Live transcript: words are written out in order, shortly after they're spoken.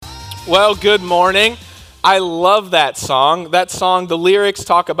Well, good morning. I love that song. That song, the lyrics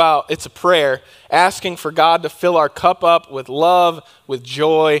talk about, it's a prayer, asking for God to fill our cup up with love, with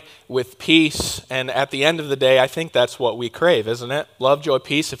joy, with peace. And at the end of the day, I think that's what we crave, isn't it? Love, joy,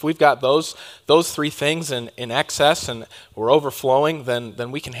 peace. If we've got those three things in excess and we're overflowing,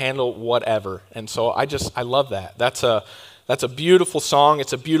 then we can handle whatever. And so I love that. That's a beautiful song.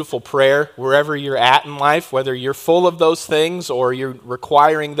 It's a beautiful prayer. Wherever you're at in life, whether you're full of those things or you're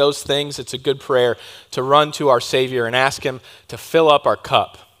requiring those things, it's a good prayer to run to our Savior and ask Him to fill up our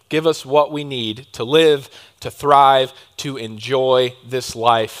cup. Give us what we need to live, to thrive, to enjoy this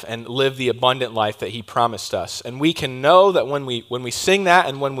life and live the abundant life that He promised us. And we can know that when we sing that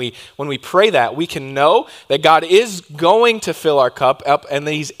and when we pray that, we can know that God is going to fill our cup up and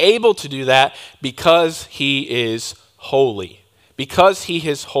that He's able to do that because He is holy, because He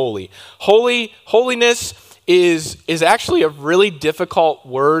is holy. Holiness is actually a really difficult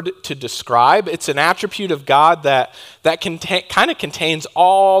word to describe. It's an attribute of God that kind of contains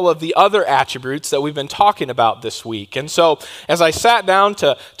all of the other attributes that we've been talking about this week. And so as I sat down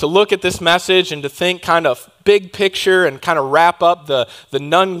to look at this message and to think kind of big picture and kind of wrap up the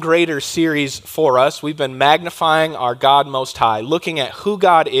None Greater series for us, we've been magnifying our God Most High, looking at who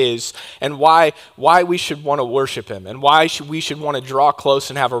God is and why we should want to worship Him and why we should want to draw close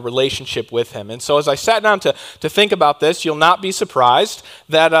and have a relationship with Him. And so as I sat down to think about this, you'll not be surprised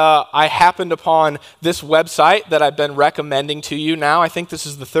that I happened upon this website that I've been recommending to you now. I think this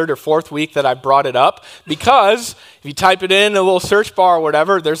is the third or fourth week that I brought it up because if you type it in a little search bar or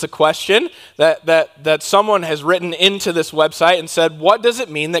whatever, there's a question that someone has written into this website and said, what does it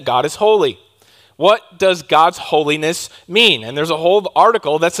mean that God is holy? What does God's holiness mean? And there's a whole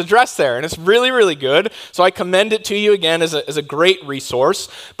article that's addressed there, and it's really, really good. So I commend it to you again as a great resource.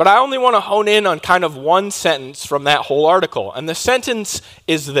 But I only want to hone in on kind of one sentence from that whole article. And the sentence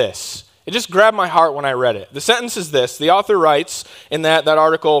is this. It just grabbed my heart when I read it. The sentence is this. The author writes in that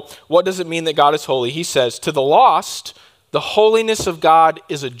article, what does it mean that God is holy? He says, to the lost, the holiness of God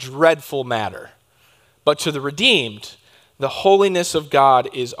is a dreadful matter. But to the redeemed, the holiness of God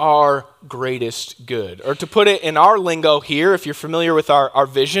is our greatest good. Or to put it in our lingo here, if you're familiar with our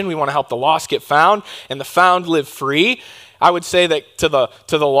vision, we want to help the lost get found and the found live free. I would say that to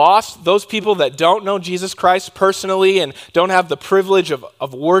the lost, those people that don't know Jesus Christ personally and don't have the privilege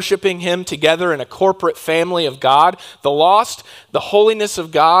of worshiping Him together in a corporate family of God, the lost, the holiness of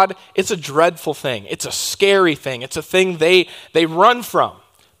God, it's a dreadful thing. It's a scary thing. It's a thing they run from.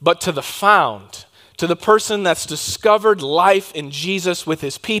 But to the found, to the person that's discovered life in Jesus with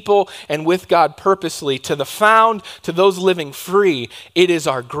His people and with God purposely, to the found, to those living free, it is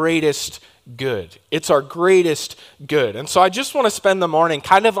our greatest good. It's our greatest good. And so I just want to spend the morning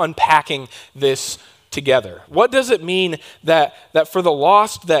kind of unpacking this together. What does it mean that for the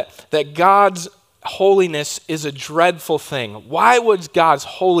lost, that God's holiness is a dreadful thing? Why would God's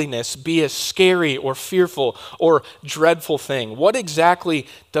holiness be a scary or fearful or dreadful thing? What exactly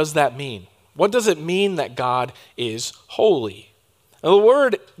does that mean? What does it mean that God is holy? Now,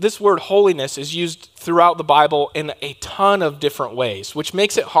 this word holiness is used throughout the Bible in a ton of different ways, which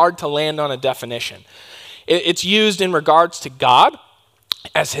makes it hard to land on a definition. It's used in regards to God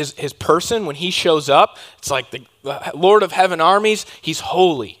as his person. When He shows up, it's like the Lord of heaven armies, He's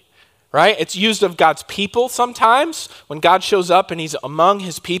holy. Right? It's used of God's people sometimes. When God shows up and He's among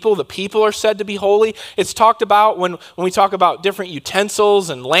His people, the people are said to be holy. It's talked about when we talk about different utensils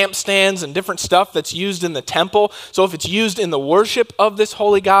and lampstands and different stuff that's used in the temple. So if it's used in the worship of this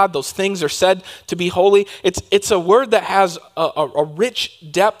holy God, those things are said to be holy. It's a word that has a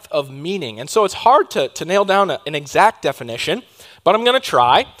rich depth of meaning. And so it's hard to nail down an exact definition, but I'm going to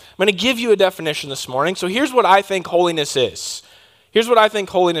try. I'm going to give you a definition this morning. So here's what I think holiness is. Here's what I think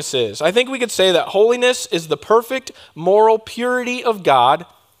holiness is. I think we could say that holiness is the perfect moral purity of God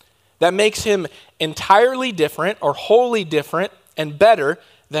that makes Him entirely different or wholly different and better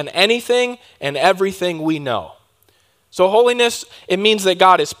than anything and everything we know. So holiness, it means that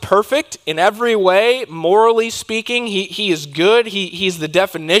God is perfect in every way, morally speaking. He is good. He's the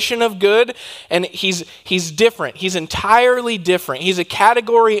definition of good, and he's different. He's entirely different. He's a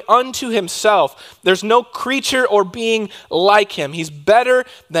category unto Himself. There's no creature or being like Him. He's better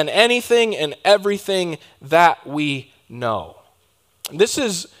than anything and everything that we know. This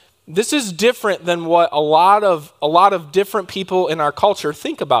is different than what a lot of different people in our culture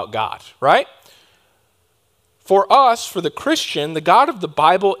think about God, right? For us, for the Christian, the God of the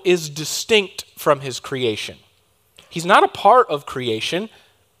Bible is distinct from His creation. He's not a part of creation.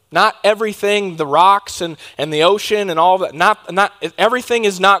 Not everything, the rocks and the ocean and all that, not everything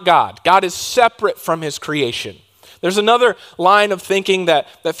is not God. God is separate from His creation. There's another line of thinking that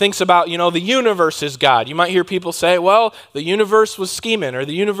thinks about, the universe is God. You might hear people say, well, the universe was scheming, or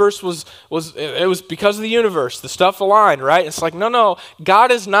the universe was because of the universe, the stuff aligned, right? It's like, no,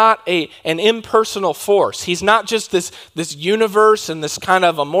 God is not an impersonal force. He's not just this universe and this kind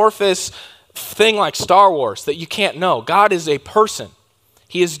of amorphous thing like Star Wars that you can't know. God is a person.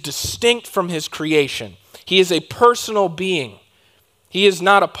 He is distinct from his creation. He is a personal being. He is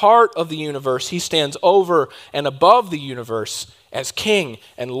not a part of the universe. He stands over and above the universe as King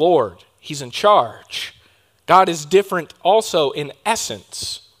and Lord. He's in charge. God is different also in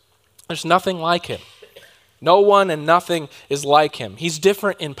essence. There's nothing like him. No one and nothing is like him. He's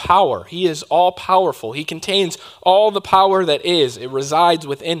different in power. He is all-powerful. He contains all the power that is. It resides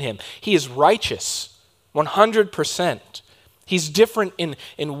within him. He is righteous, 100%. He's different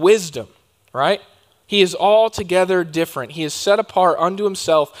in wisdom, right? He is altogether different. He is set apart unto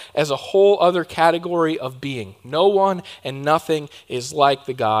himself as a whole other category of being. No one and nothing is like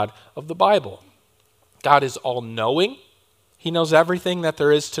the God of the Bible. God is all-knowing. He knows everything that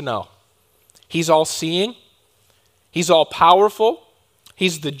there is to know. He's all-seeing. He's all-powerful.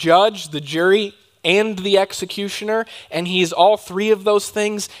 He's the judge, the jury, and the executioner, and he is all three of those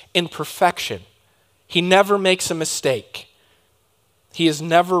things in perfection. He never makes a mistake. He is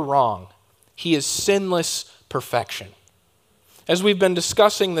never wrong. He is sinless perfection. As we've been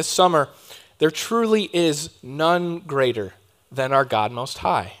discussing this summer, there truly is none greater than our God Most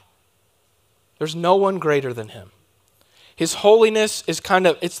High. There's no one greater than him. His holiness is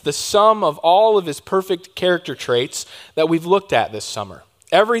it's the sum of all of his perfect character traits that we've looked at this summer.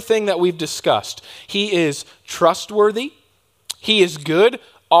 Everything that we've discussed. He is trustworthy. He is good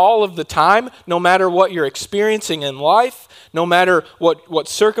all of the time, no matter what you're experiencing in life, no matter what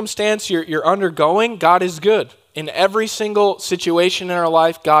circumstance you're undergoing, God is good. In every single situation in our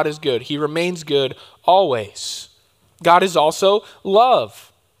life, God is good. He remains good always. God is also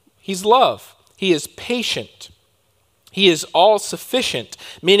love. He's love. He is patient. He is all-sufficient,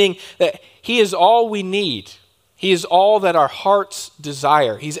 meaning that he is all we need. He is all that our hearts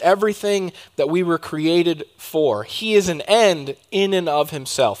desire. He's everything that we were created for. He is an end in and of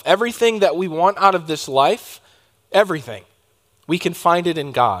himself. Everything that we want out of this life, everything, we can find it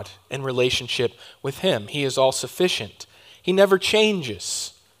in God in relationship with him. He is all-sufficient. He never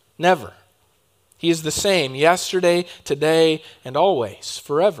changes. Never. He is the same yesterday, today, and always,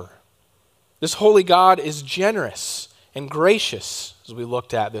 forever. This holy God is generous and gracious, as we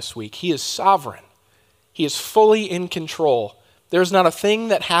looked at this week. He is sovereign. He is fully in control. There's not a thing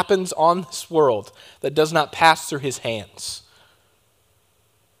that happens on this world that does not pass through his hands.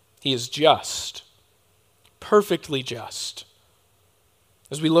 He is just, perfectly just.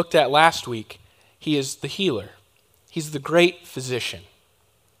 As we looked at last week, he is the healer. He's the great physician.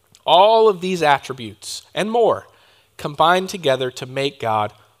 All of these attributes and more combine together to make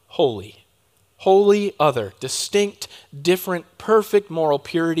God holy. Holy, other, distinct, different, perfect moral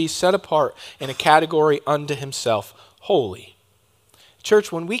purity, set apart in a category unto himself, holy.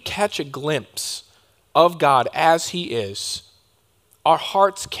 Church, when we catch a glimpse of God as he is, our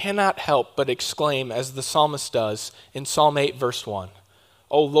hearts cannot help but exclaim, as the psalmist does in Psalm 8, verse 1,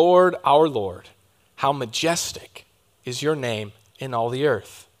 O Lord, our Lord, how majestic is your name in all the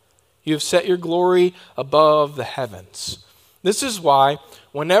earth. You have set your glory above the heavens. This is why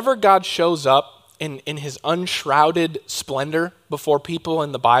whenever God shows up in his unshrouded splendor before people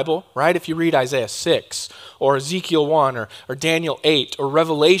in the Bible, right? If you read Isaiah 6 or Ezekiel 1 or Daniel 8 or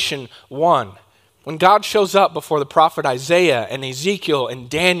Revelation 1, when God shows up before the prophet Isaiah and Ezekiel and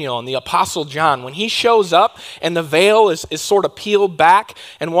Daniel and the apostle John, when he shows up and the veil is sort of peeled back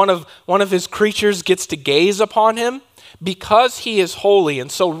and one of his creatures gets to gaze upon him, because he is holy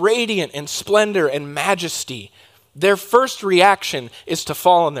and so radiant in splendor and majesty, their first reaction is to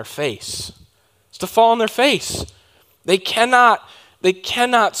fall on their face. It's to fall on their face. They cannot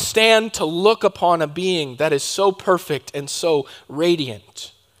stand to look upon a being that is so perfect and so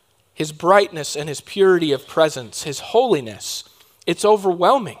radiant. His brightness and his purity of presence, his holiness, it's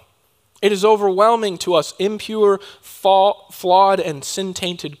overwhelming. It is overwhelming to us impure, flawed, and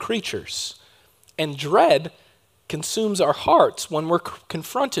sin-tainted creatures. And dread consumes our hearts when we're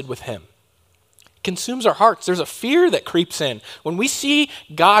confronted with him. Consumes our hearts. There's a fear that creeps in. When we see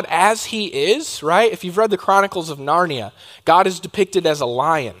God as he is, right? If you've read the Chronicles of Narnia, God is depicted as a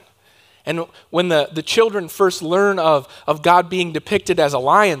lion. And when the children first learn of God being depicted as a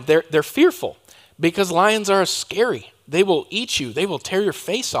lion, they're fearful because lions are scary. They will eat you. They will tear your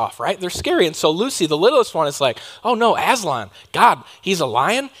face off, right? They're scary. And so Lucy, the littlest one, is like, oh no, Aslan, God, he's a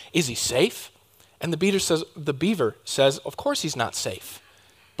lion? Is he safe? And the beaver says, of course he's not safe,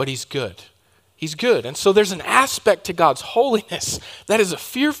 but he's good. He's good. And so there's an aspect to God's holiness that is a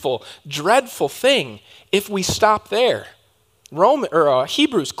fearful, dreadful thing if we stop there.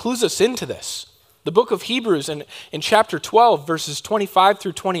 Hebrews clues us into this. The book of Hebrews in chapter 12, verses 25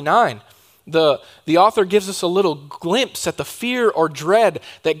 through 29, the author gives us a little glimpse at the fear or dread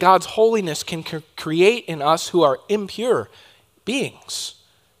that God's holiness can create in us who are impure beings.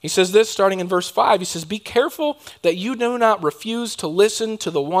 He says this starting in verse 5. He says, "Be careful that you do not refuse to listen to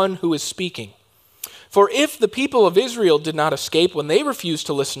the one who is speaking. For if the people of Israel did not escape when they refused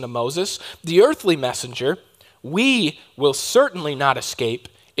to listen to Moses, the earthly messenger, we will certainly not escape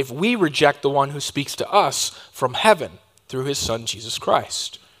if we reject the one who speaks to us from heaven through his Son, Jesus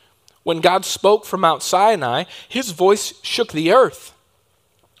Christ. When God spoke from Mount Sinai, his voice shook the earth.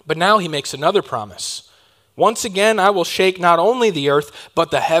 But now he makes another promise. Once again, I will shake not only the earth,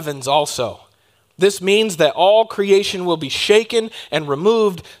 but the heavens also. This means that all creation will be shaken and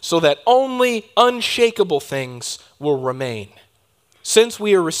removed so that only unshakable things will remain. Since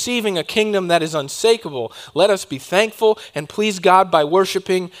we are receiving a kingdom that is unshakable, let us be thankful and please God by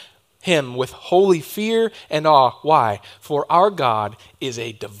worshiping him with holy fear and awe. Why? For our God is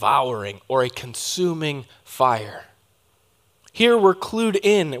a devouring or a consuming fire." Here we're clued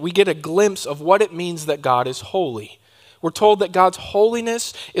in. We get a glimpse of what it means that God is holy. We're told that God's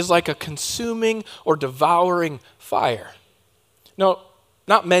holiness is like a consuming or devouring fire. Now,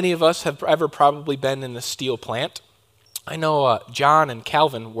 not many of us have ever probably been in the steel plant. I know John and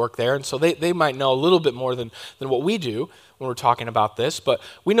Calvin work there, and so they might know a little bit more than what we do when we're talking about this, but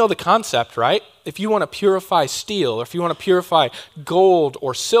we know the concept, right? If you want to purify steel, or if you want to purify gold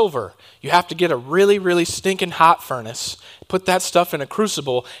or silver, you have to get a really, really stinking hot furnace, put that stuff in a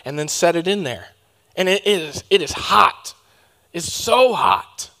crucible, and then set it in there. And it is hot. It's so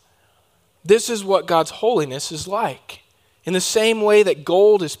hot. This is what God's holiness is like. In the same way that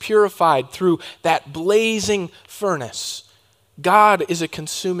gold is purified through that blazing furnace, God is a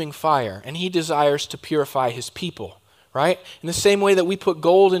consuming fire, and he desires to purify his people, right? In the same way that we put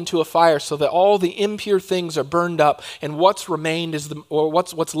gold into a fire so that all the impure things are burned up, and what's remained is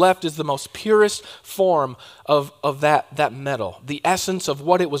what's left is the most purest form of that metal, the essence of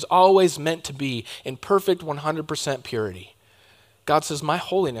what it was always meant to be in perfect 100% purity. God says, my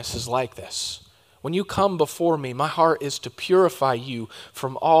holiness is like this. When you come before me, my heart is to purify you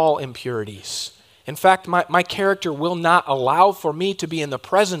from all impurities. In fact, my character will not allow for me to be in the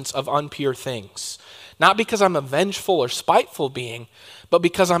presence of impure things. Not because I'm a vengeful or spiteful being, but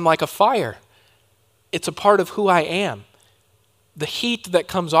because I'm like a fire. It's a part of who I am. The heat that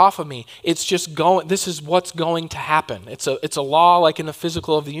comes off of me, it's just going, this is what's going to happen. It's a law like in the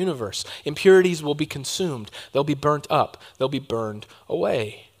physical of the universe. Impurities will be consumed. They'll be burnt up. They'll be burned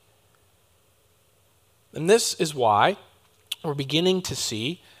away. And this is why we're beginning to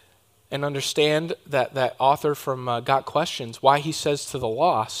see and understand that author from Got Questions, why he says to the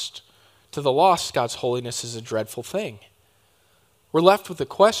lost, God's holiness is a dreadful thing. We're left with the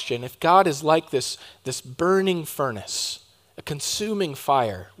question, if God is like this burning furnace, a consuming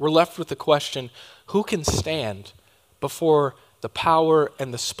fire, we're left with the question, who can stand before the power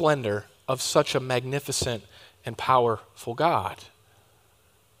and the splendor of such a magnificent and powerful God?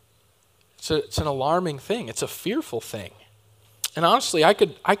 It's an alarming thing. It's a fearful thing. And honestly, I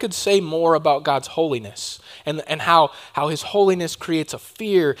could say more about God's holiness and how his holiness creates a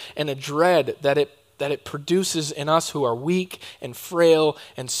fear and a dread that it produces in us who are weak and frail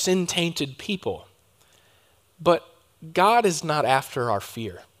and sin-tainted people. But God is not after our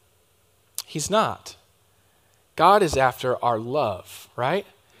fear. He's not. God is after our love, right?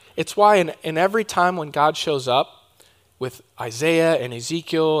 It's why in every time when God shows up, with Isaiah and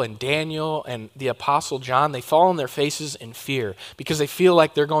Ezekiel and Daniel and the Apostle John, they fall on their faces in fear because they feel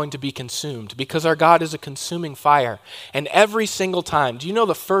like they're going to be consumed because our God is a consuming fire. And every single time, do you know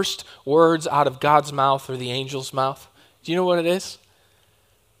the first words out of God's mouth or the angel's mouth? Do you know what it is?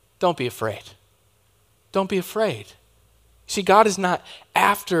 Don't be afraid. Don't be afraid. See, God is not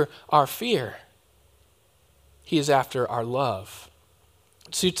after our fear. He is after our love.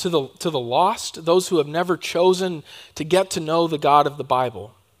 See, to the lost, those who have never chosen to get to know the God of the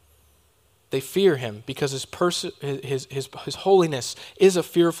Bible, they fear him because his holiness is a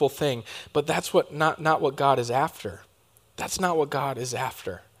fearful thing. But that's not what God is after. That's not what God is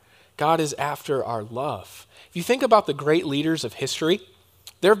after. God is after our love. If you think about the great leaders of history,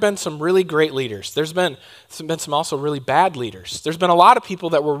 there have been some really great leaders. There's been some also really bad leaders. There's been a lot of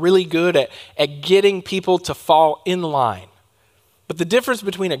people that were really good at getting people to fall in line. But the difference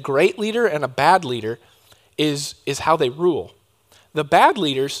between a great leader and a bad leader is how they rule. The bad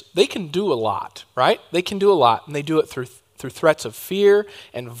leaders, they can do a lot, right? They can do a lot, and they do it through threats of fear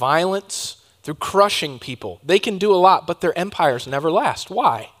and violence. through crushing people. They can do a lot, but their empires never last.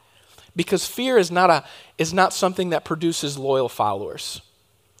 Why? Because fear is not something that produces loyal followers.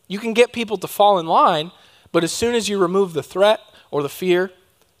 You can get people to fall in line, but as soon as you remove the threat or the fear,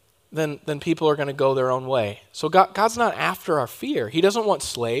 then people are going to go their own way. So God's not after our fear. He doesn't want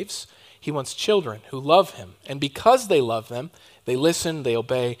slaves. He wants children who love him. And because they love them, they listen, they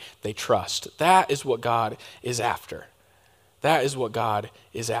obey, they trust. That is what God is after. That is what God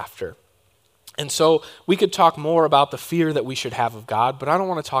is after. And so we could talk more about the fear that we should have of God, but I don't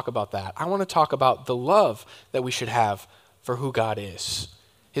want to talk about that. I want to talk about the love that we should have for who God is.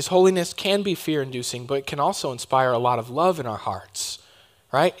 His holiness can be fear-inducing, but it can also inspire a lot of love in our hearts,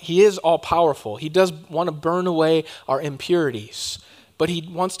 right? He is all-powerful. He does want to burn away our impurities, but he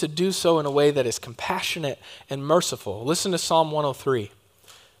wants to do so in a way that is compassionate and merciful. Listen to Psalm 103.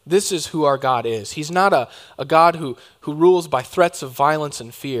 This is who our God is. He's not a God who rules by threats of violence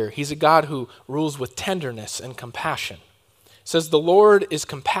and fear. He's a God who rules with tenderness and compassion. It says, the Lord is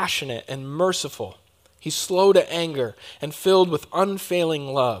compassionate and merciful. He's slow to anger and filled with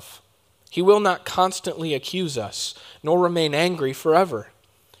unfailing love. He will not constantly accuse us, nor remain angry forever.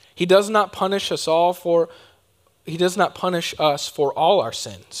 He does not punish us for all our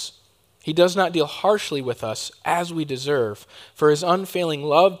sins. He does not deal harshly with us as we deserve, for his unfailing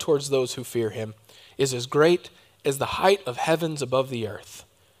love towards those who fear him is as great as the height of heavens above the earth.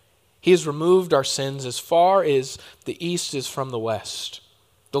 He has removed our sins as far as the east is from the west.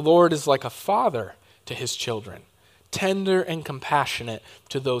 The Lord is like a father to his children, tender and compassionate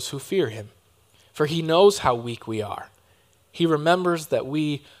to those who fear him. For he knows how weak we are. He remembers that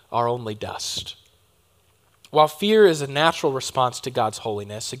we are only dust. While fear is a natural response to God's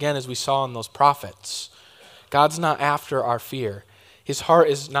holiness, again, as we saw in those prophets, God's not after our fear. His heart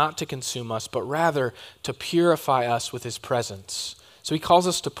is not to consume us, but rather to purify us with his presence. So he calls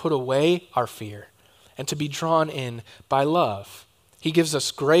us to put away our fear and to be drawn in by love. He gives us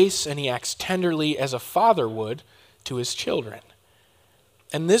grace and he acts tenderly as a father would to his children.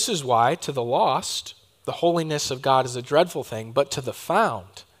 And this is why, to the lost, the holiness of God is a dreadful thing, but to the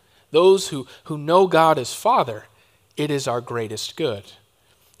found, those who know God as Father, it is our greatest good.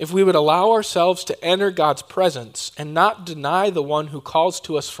 If we would allow ourselves to enter God's presence and not deny the one who calls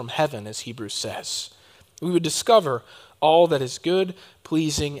to us from heaven, as Hebrews says, we would discover all that is good,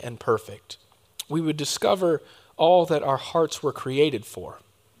 pleasing, and perfect. We would discover all that our hearts were created for.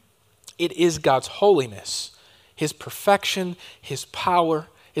 It is God's holiness, his perfection, his power.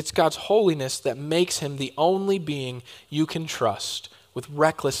 It's God's holiness that makes him the only being you can trust with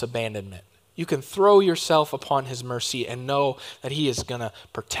reckless abandonment. You can throw yourself upon his mercy and know that he is going to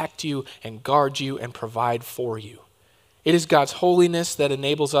protect you and guard you and provide for you. It is God's holiness that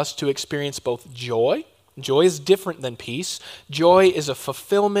enables us to experience both joy. Joy is different than peace. Joy is a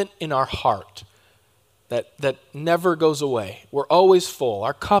fulfillment in our heart that never goes away. We're always full.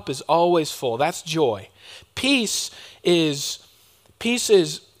 Our cup is always full. That's joy. Peace is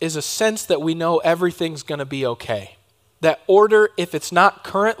a sense that we know everything's going to be okay. That order, if it's not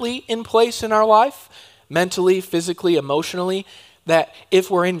currently in place in our life, mentally, physically, emotionally, that if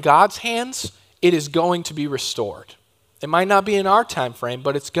we're in God's hands, it is going to be restored. It might not be in our time frame,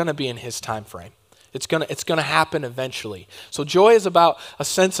 but it's going to be in his time frame. It's going to happen eventually. So joy is about a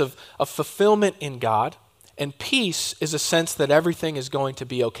sense of fulfillment in God, and peace is a sense that everything is going to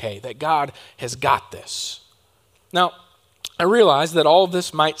be okay, that God has got this. Now, I realize that all of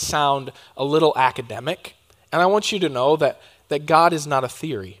this might sound a little academic, and I want you to know that God is not a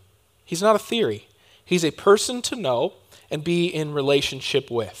theory. He's not a theory. He's a person to know and be in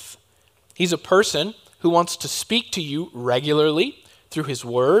relationship with. He's a person who wants to speak to you regularly through his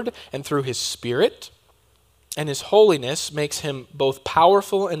word and through his spirit. And his holiness makes him both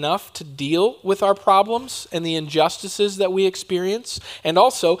powerful enough to deal with our problems and the injustices that we experience, and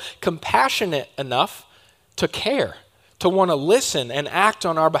also compassionate enough to care, to want to listen and act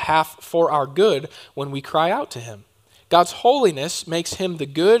on our behalf for our good when we cry out to him. God's holiness makes him the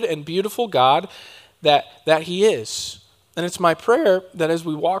good and beautiful God that he is. And it's my prayer that as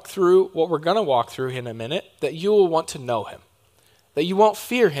we walk through what we're going to walk through in a minute, that you will want to know him. That you won't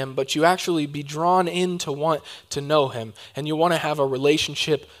fear him, but you actually be drawn in to want to know him, and you want to have a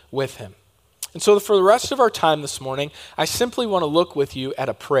relationship with him. And so for the rest of our time this morning, I simply want to look with you at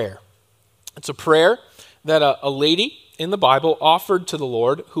a prayer. It's a prayer that a lady in the Bible offered to the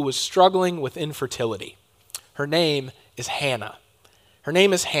Lord who was struggling with infertility. Her name is Hannah. Her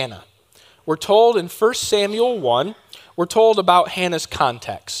name is Hannah. We're told in 1 Samuel 1, we're told about Hannah's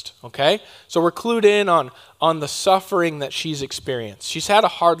context, okay? So we're clued in on the suffering that she's experienced. She's had a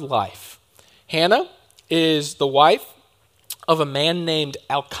hard life. Hannah is the wife of a man named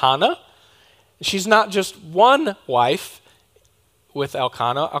Elkanah, She's not just one wife with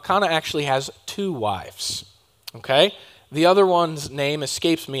Elkanah. Elkanah actually has two wives, okay? The other one's name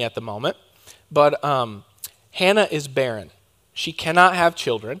escapes me at the moment, but Hannah is barren. She cannot have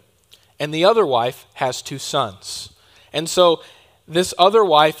children, and the other wife has two sons. And so this other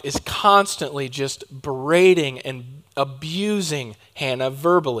wife is constantly just berating and abusing Hannah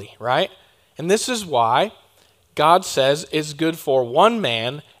verbally, right? And this is why God says it's good for one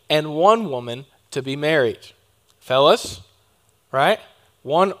man and one woman to be married. Fellas, right?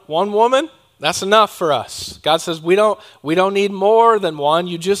 One woman, that's enough for us. God says we don't need more than one.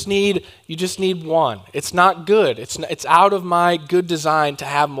 You just need one. It's not good. It's out of my good design to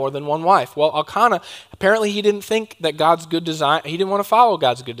have more than one wife. Well, Elkanah, apparently he didn't think that God's good design, he didn't want to follow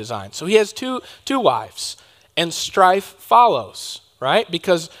God's good design. So he has two wives, and strife follows, right?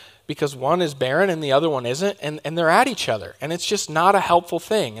 Because one is barren and the other one isn't, and they're at each other. And it's just not a helpful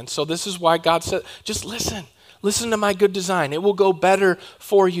thing. And so this is why God said, just listen. Listen to my good design. It will go better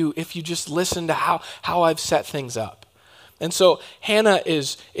for you if you just listen to how I've set things up. And so Hannah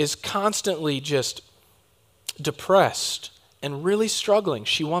is constantly just depressed and really struggling.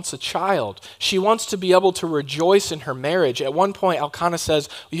 She wants a child. She wants to be able to rejoice in her marriage. At one point, Elkanah says,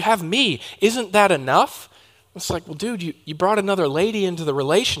 you have me. Isn't that enough? It's like, well, dude, you brought another lady into the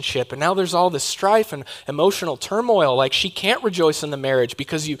relationship, and now there's all this strife and emotional turmoil. Like, she can't rejoice in the marriage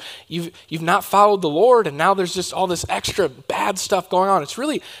because you've not followed the Lord, and now there's just all this extra bad stuff going on. It's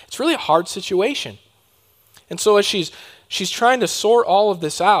really a hard situation. And so as she's trying to sort all of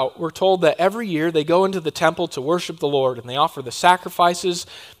this out, we're told that every year they go into the temple to worship the Lord, and they offer the sacrifices,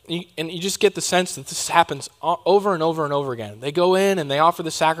 and you just get the sense that this happens over and over and over again. They go in and they offer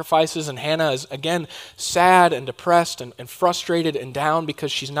the sacrifices, and Hannah is, again, sad and depressed and frustrated and down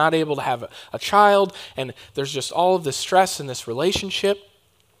because she's not able to have a child, and there's just all of this stress in this relationship.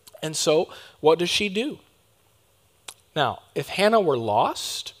 And so what does she do? Now, if Hannah were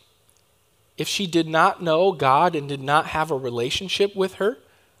lost, if she did not know God and did not have a relationship with her,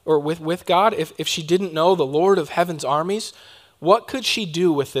 or with God, if she didn't know the Lord of heaven's armies, what could she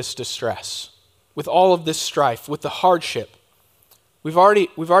do with this distress, with all of this strife, with the hardship? We've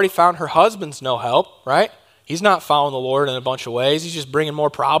already found her husband's no help, right? He's not following the Lord in a bunch of ways. He's just bringing more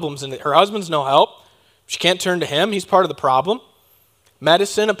problems, and her husband's no help. She can't turn to him. He's part of the problem.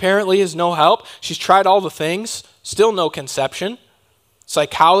 Medicine apparently is no help. She's tried all the things, still no conception.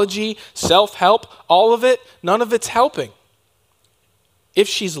 Psychology, self-help, all of it, none of it's helping. If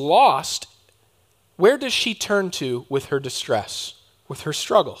she's lost, where does she turn to with her distress, with her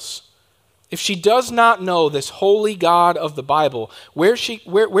struggles? If she does not know this holy God of the Bible, where's she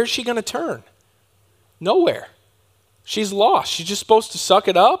going to turn? Nowhere. She's lost. She's just supposed to suck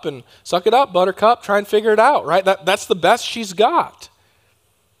it up, buttercup, try and figure it out, right? That's the best she's got.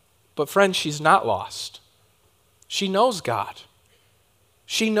 But friends, she's not lost. She knows God.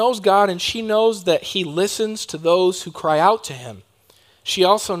 She knows God, and she knows that he listens to those who cry out to him. She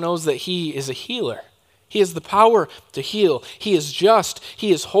also knows that he is a healer. He has the power to heal. He is just.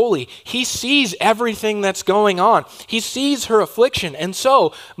 He is holy. He sees everything that's going on. He sees her affliction. And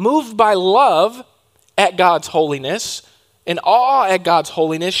so, moved by love at God's holiness and awe at God's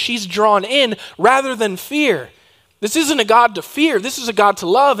holiness, she's drawn in rather than fear. This isn't a God to fear. This is a God to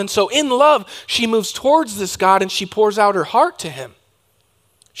love. And so in love, she moves towards this God and she pours out her heart to him.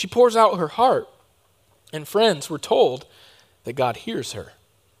 She pours out her heart. And friends, we're told that God hears her.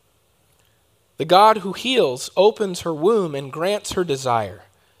 The God who heals opens her womb and grants her desire,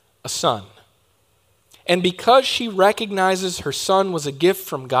 a son. And because she recognizes her son was a gift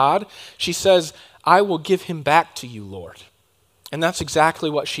from God, she says, I will give him back to you, Lord. And that's exactly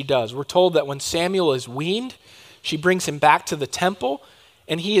what she does. We're told that when Samuel is weaned, she brings him back to the temple,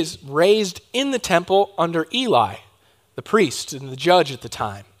 and he is raised in the temple under Eli, the priest and the judge at the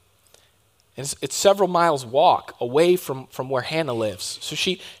time. And it's several miles walk away from where Hannah lives. So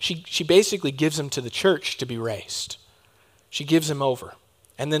she basically gives him to the church to be raised. She gives him over.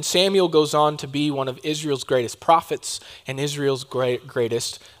 And then Samuel goes on to be one of Israel's greatest prophets and Israel's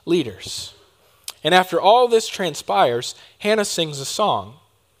greatest leaders. And after all this transpires, Hannah sings a song.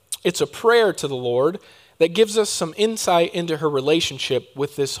 It's a prayer to the Lord that gives us some insight into her relationship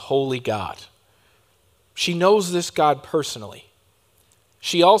with this holy God. She knows this God personally.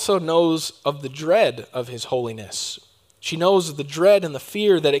 She also knows of the dread of his holiness. She knows of the dread and the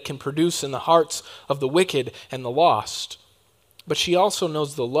fear that it can produce in the hearts of the wicked and the lost. But she also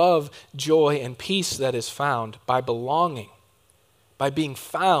knows the love, joy, and peace that is found by belonging, by being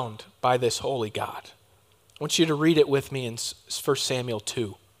found by this holy God. I want you to read it with me in 1 Samuel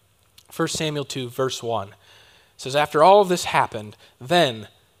 2. 1 Samuel 2, verse 1. It says, after all of this happened, then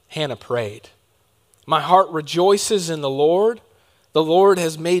Hannah prayed. My heart rejoices in the Lord. The Lord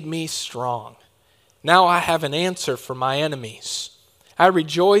has made me strong. Now I have an answer for my enemies. I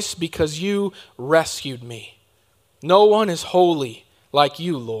rejoice because you rescued me. No one is holy like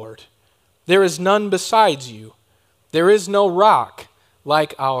you, Lord. There is none besides you. There is no rock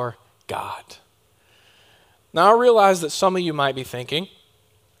like our God. Now I realize that some of you might be thinking,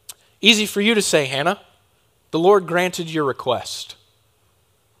 easy for you to say, Hannah. The Lord granted your request.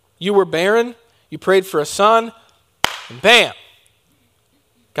 You were barren, you prayed for a son, and bam,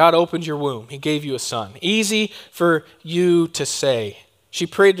 God opened your womb. He gave you a son. Easy for you to say. She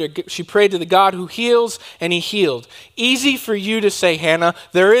prayed to the God who heals, and he healed. Easy for you to say, Hannah,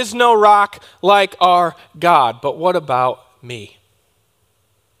 there is no rock like our God. But what about me?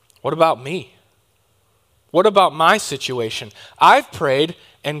 What about me? What about my situation? I've prayed,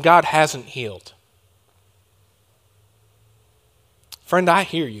 and God hasn't healed. Friend, I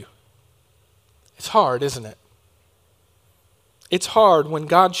hear you. It's hard, isn't it? It's hard when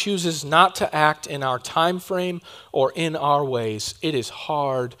God chooses not to act in our time frame or in our ways. It is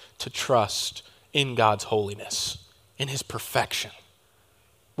hard to trust in God's holiness, in his perfection.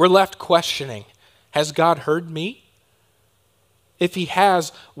 We're left questioning, has God heard me? If he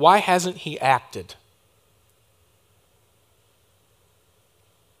has, why hasn't he acted?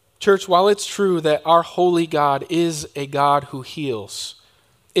 Church, while it's true that our holy God is a God who heals,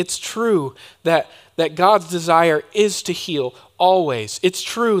 it's true that God's desire is to heal always. It's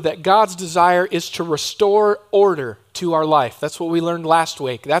true that God's desire is to restore order to our life. That's what we learned last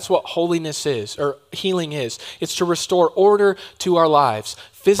week. That's what holiness is, or healing is. It's to restore order to our lives.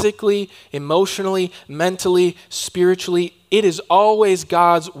 Physically, emotionally, mentally, spiritually. It is always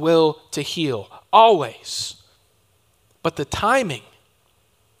God's will to heal. Always. But the timing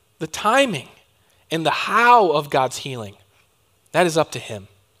and the how of God's healing, that is up to him.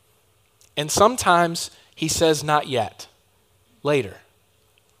 And sometimes he says, not yet, later.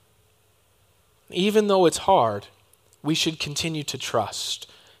 Even though it's hard, we should continue to trust.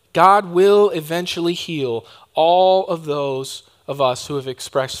 God will eventually heal all of those of us who have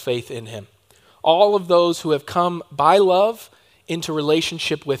expressed faith in him. All of those who have come by love into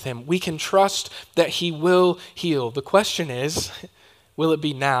relationship with him. We can trust that he will heal. The question is, will it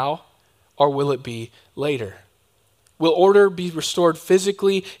be now or will it be later? Will order be restored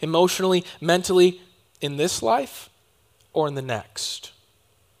physically, emotionally, mentally in this life or in the next?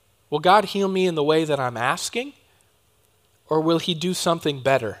 Will God heal me in the way that I'm asking? Or will he do something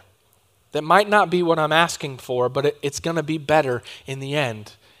better? That might not be what I'm asking for, but it's going to be better in the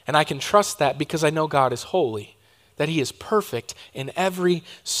end. And I can trust that because I know God is holy, that he is perfect in every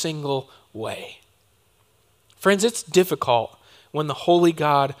single way. Friends, it's difficult when the holy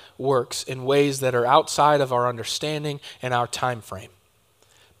God works in ways that are outside of our understanding and our time frame.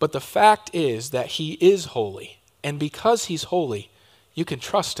 But the fact is that he is holy, and because he's holy, you can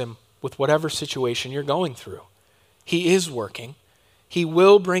trust him with whatever situation you're going through. He is working. He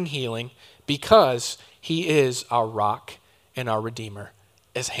will bring healing because he is our rock and our redeemer,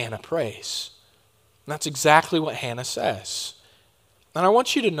 as Hannah prays. And that's exactly what Hannah says. And I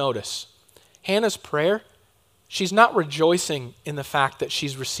want you to notice, Hannah's prayer, she's not rejoicing in the fact that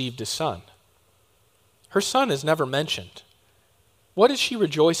she's received a son. Her son is never mentioned. What is she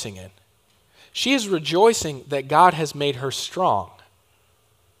rejoicing in? She is rejoicing that God has made her strong,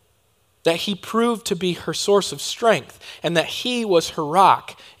 that he proved to be her source of strength, and that he was her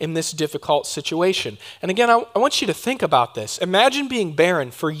rock in this difficult situation. And again, I want you to think about this. Imagine being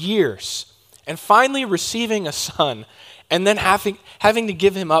barren for years and finally receiving a son and then having to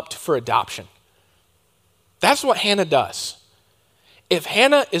give him up for adoption. That's what Hannah does. If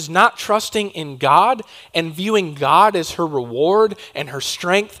Hannah is not trusting in God and viewing God as her reward and her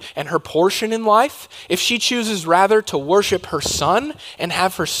strength and her portion in life, if she chooses rather to worship her son and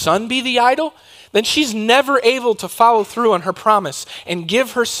have her son be the idol, then she's never able to follow through on her promise and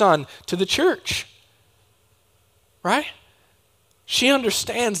give her son to the church. Right? She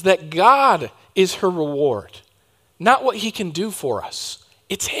understands that God is her reward, not what he can do for us.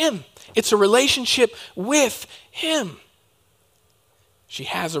 It's him. It's a relationship with him. She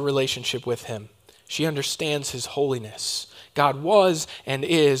has a relationship with him. She understands his holiness. God was and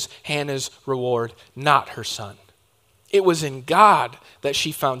is Hannah's reward, not her son. It was in God that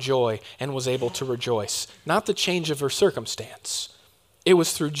she found joy and was able to rejoice, not the change of her circumstance. It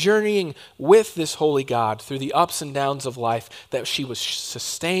was through journeying with this holy God, through the ups and downs of life, that she was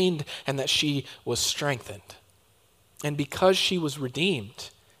sustained and that she was strengthened. And because she was redeemed,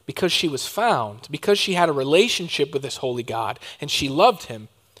 because she was found, because she had a relationship with this holy God and she loved him,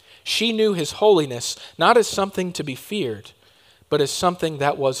 she knew his holiness not as something to be feared, but as something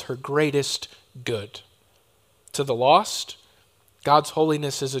that was her greatest good. To the lost, God's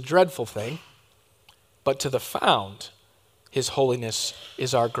holiness is a dreadful thing, but to the found, his holiness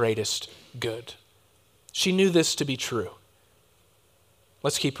is our greatest good. She knew this to be true.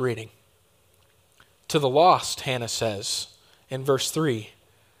 Let's keep reading. To the lost, Hannah says in verse 3,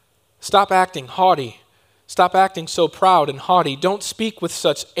 stop acting haughty. Stop acting so proud and haughty. Don't speak with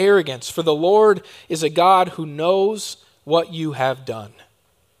such arrogance, for the Lord is a God who knows what you have done.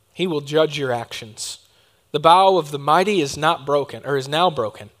 He will judge your actions. The bow of the mighty is now broken,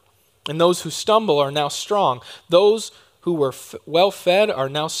 and those who stumble are now strong. Those who were well fed are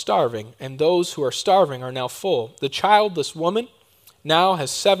now starving, and those who are starving are now full. The childless woman now has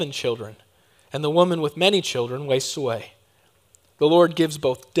 7 children, and the woman with many children wastes away. The Lord gives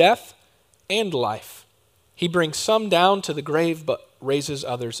both death and life. He brings some down to the grave, but raises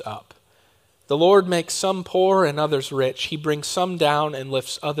others up. The Lord makes some poor and others rich. He brings some down and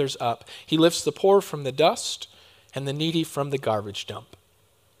lifts others up. He lifts the poor from the dust and the needy from the garbage dump.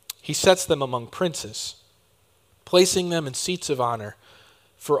 He sets them among princes, placing them in seats of honor.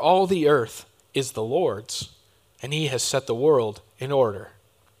 For all the earth is the Lord's, and he has set the world in order.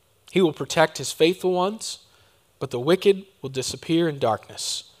 He will protect his faithful ones, but the wicked will disappear in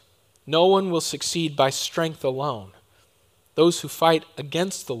darkness. No one will succeed by strength alone. Those who fight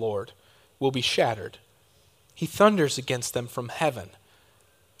against the Lord will be shattered. He thunders against them from heaven.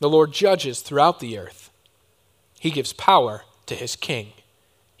 The Lord judges throughout the earth. He gives power to his king.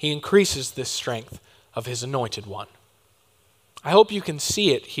 He increases the strength of his anointed one. I hope you can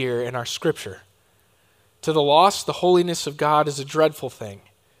see it here in our scripture. To the lost, the holiness of God is a dreadful thing.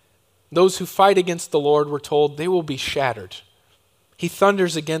 Those who fight against the Lord, we're told, they will be shattered. He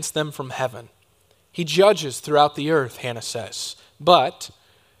thunders against them from heaven. He judges throughout the earth, Hannah says. But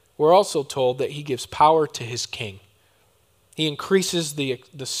we're also told that he gives power to his king. He increases the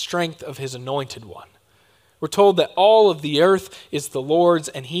strength of his anointed one. We're told that all of the earth is the Lord's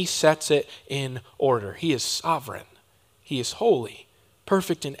and he sets it in order. He is sovereign. He is holy,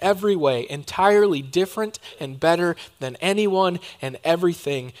 perfect in every way, entirely different and better than anyone and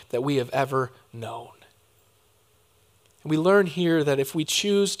everything that we have ever known. We learn here that if we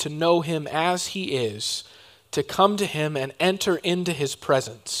choose to know him as he is, to come to him and enter into his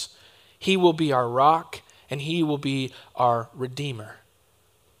presence, he will be our rock and he will be our redeemer.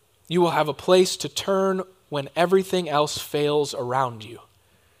 You will have a place to turn when everything else fails around you.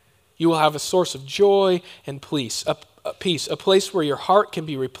 You will have a source of joy and peace, a place where your heart can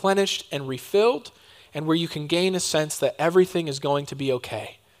be replenished and refilled, and where you can gain a sense that everything is going to be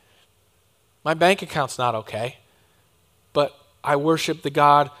okay. My bank account's not okay, but I worship the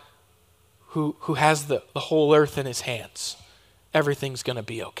God who has the whole earth in his hands. Everything's going to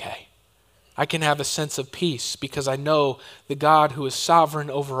be okay. I can have a sense of peace because I know the God who is sovereign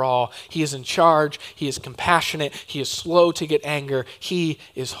over all. He is in charge. He is compassionate. He is slow to get anger. He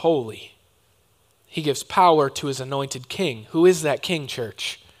is holy. He gives power to his anointed king. Who is that king,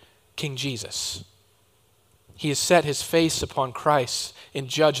 church? King Jesus. He has set his face upon Christ in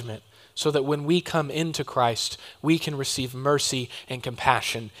judgment so that when we come into Christ, we can receive mercy and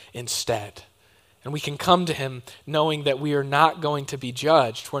compassion instead. And we can come to him knowing that we are not going to be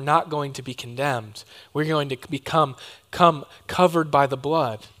judged. We're not going to be condemned. We're going to come covered by the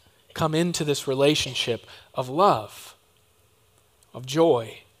blood, come into this relationship of love, of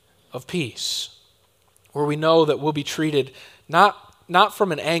joy, of peace, where we know that we'll be treated not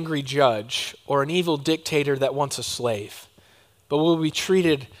from an angry judge or an evil dictator that wants a slave, but we'll be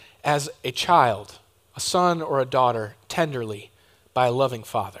treated as a child, a son or a daughter, tenderly by a loving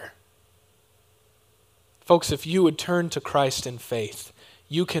father. Folks, if you would turn to Christ in faith,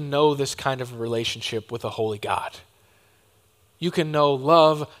 you can know this kind of relationship with a holy God. You can know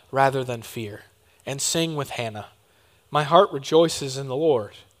love rather than fear and sing with Hannah, "My heart rejoices in the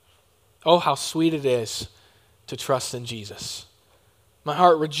Lord." Oh, how sweet it is to trust in Jesus. My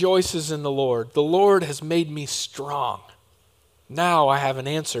heart rejoices in the Lord. The Lord has made me strong. Now I have an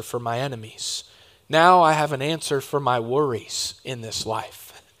answer for my enemies. Now I have an answer for my worries in this life.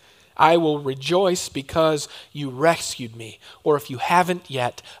 I will rejoice because you rescued me. Or if you haven't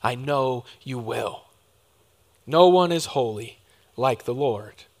yet, I know you will. No one is holy like the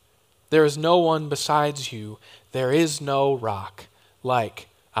Lord. There is no one besides you. There is no rock like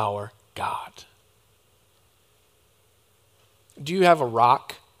our God. Do you have a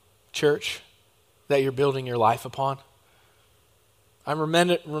rock, church, that you're building your life upon? I'm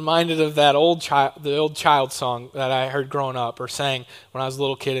reminded of the old child song that I heard growing up or sang when I was a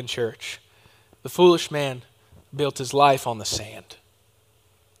little kid in church. The foolish man built his life on the sand.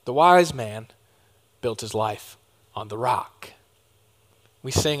 The wise man built his life on the rock.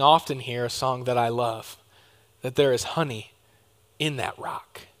 We sing often here a song that I love, that there is honey in that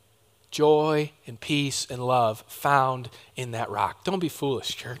rock. Joy and peace and love found in that rock. Don't be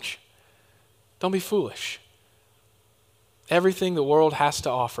foolish, church. Don't be foolish. Everything the world has to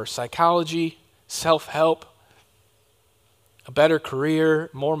offer, psychology, self-help, a better career,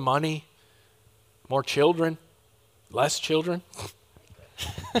 more money, more children, less children.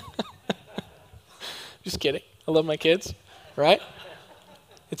 Just kidding. I love my kids, right?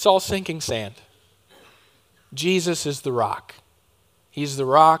 It's all sinking sand. Jesus is the rock. He's the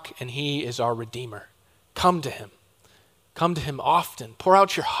rock and he is our Redeemer. Come to him. Come to him often. Pour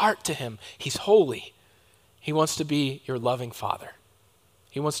out your heart to him. He's holy. He wants to be your loving Father.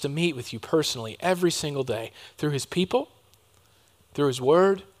 He wants to meet with you personally every single day through his people, through his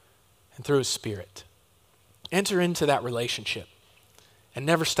word, and through his Spirit. Enter into that relationship and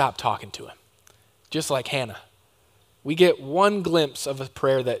never stop talking to him. Just like Hannah. We get one glimpse of a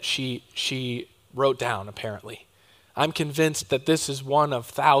prayer that she wrote down, apparently. I'm convinced that this is one of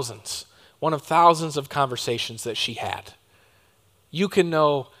thousands of conversations that she had. You can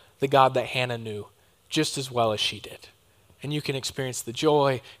know the God that Hannah knew just as well as she did. And you can experience the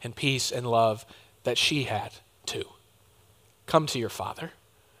joy and peace and love that she had too. Come to your Father.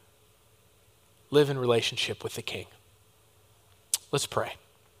 Live in relationship with the King. Let's pray.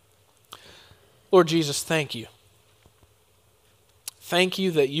 Lord Jesus, thank you. Thank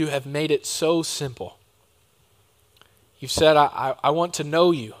you that you have made it so simple. You've said, I want to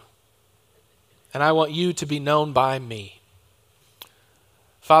know you, and I want you to be known by me.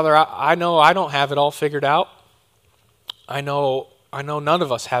 Father, I know I don't have it all figured out. I know none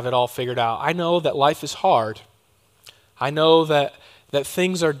of us have it all figured out. I know that life is hard. I know that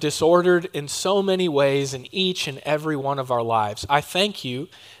things are disordered in so many ways in each and every one of our lives. I thank you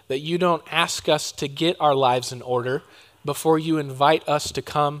that you don't ask us to get our lives in order before you invite us to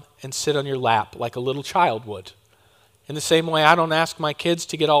come and sit on your lap like a little child would. In the same way, I don't ask my kids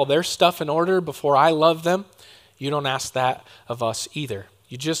to get all their stuff in order before I love them. You don't ask that of us either.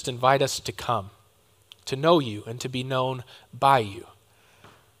 You just invite us to come, to know you and to be known by you.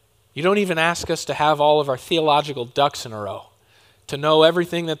 You don't even ask us to have all of our theological ducks in a row, to know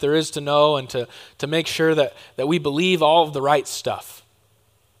everything that there is to know and to make sure that we believe all of the right stuff.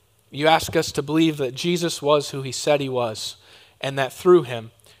 You ask us to believe that Jesus was who he said he was, and that through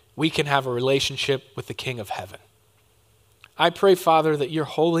him we can have a relationship with the King of Heaven. I pray, Father, that your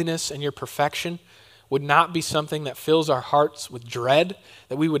holiness and your perfection would not be something that fills our hearts with dread,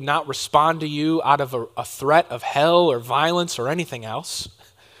 that we would not respond to you out of a threat of hell or violence or anything else.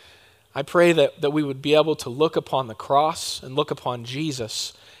 I pray that we would be able to look upon the cross and look upon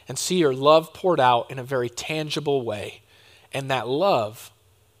Jesus and see your love poured out in a very tangible way. And that love,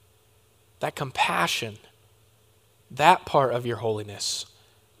 that compassion, that part of your holiness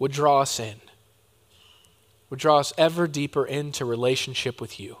would draw us in, would draw us ever deeper into relationship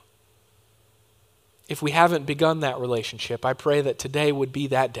with you. If we haven't begun that relationship, I pray that today would be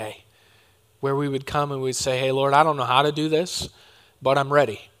that day where we would come and we'd say, hey, Lord, I don't know how to do this, but I'm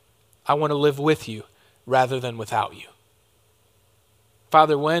ready. I want to live with you rather than without you.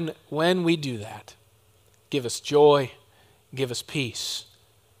 Father, when we do that, give us joy, give us peace.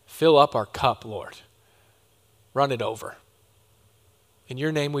 Fill up our cup, Lord. Run it over. In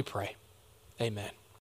your name we pray. Amen.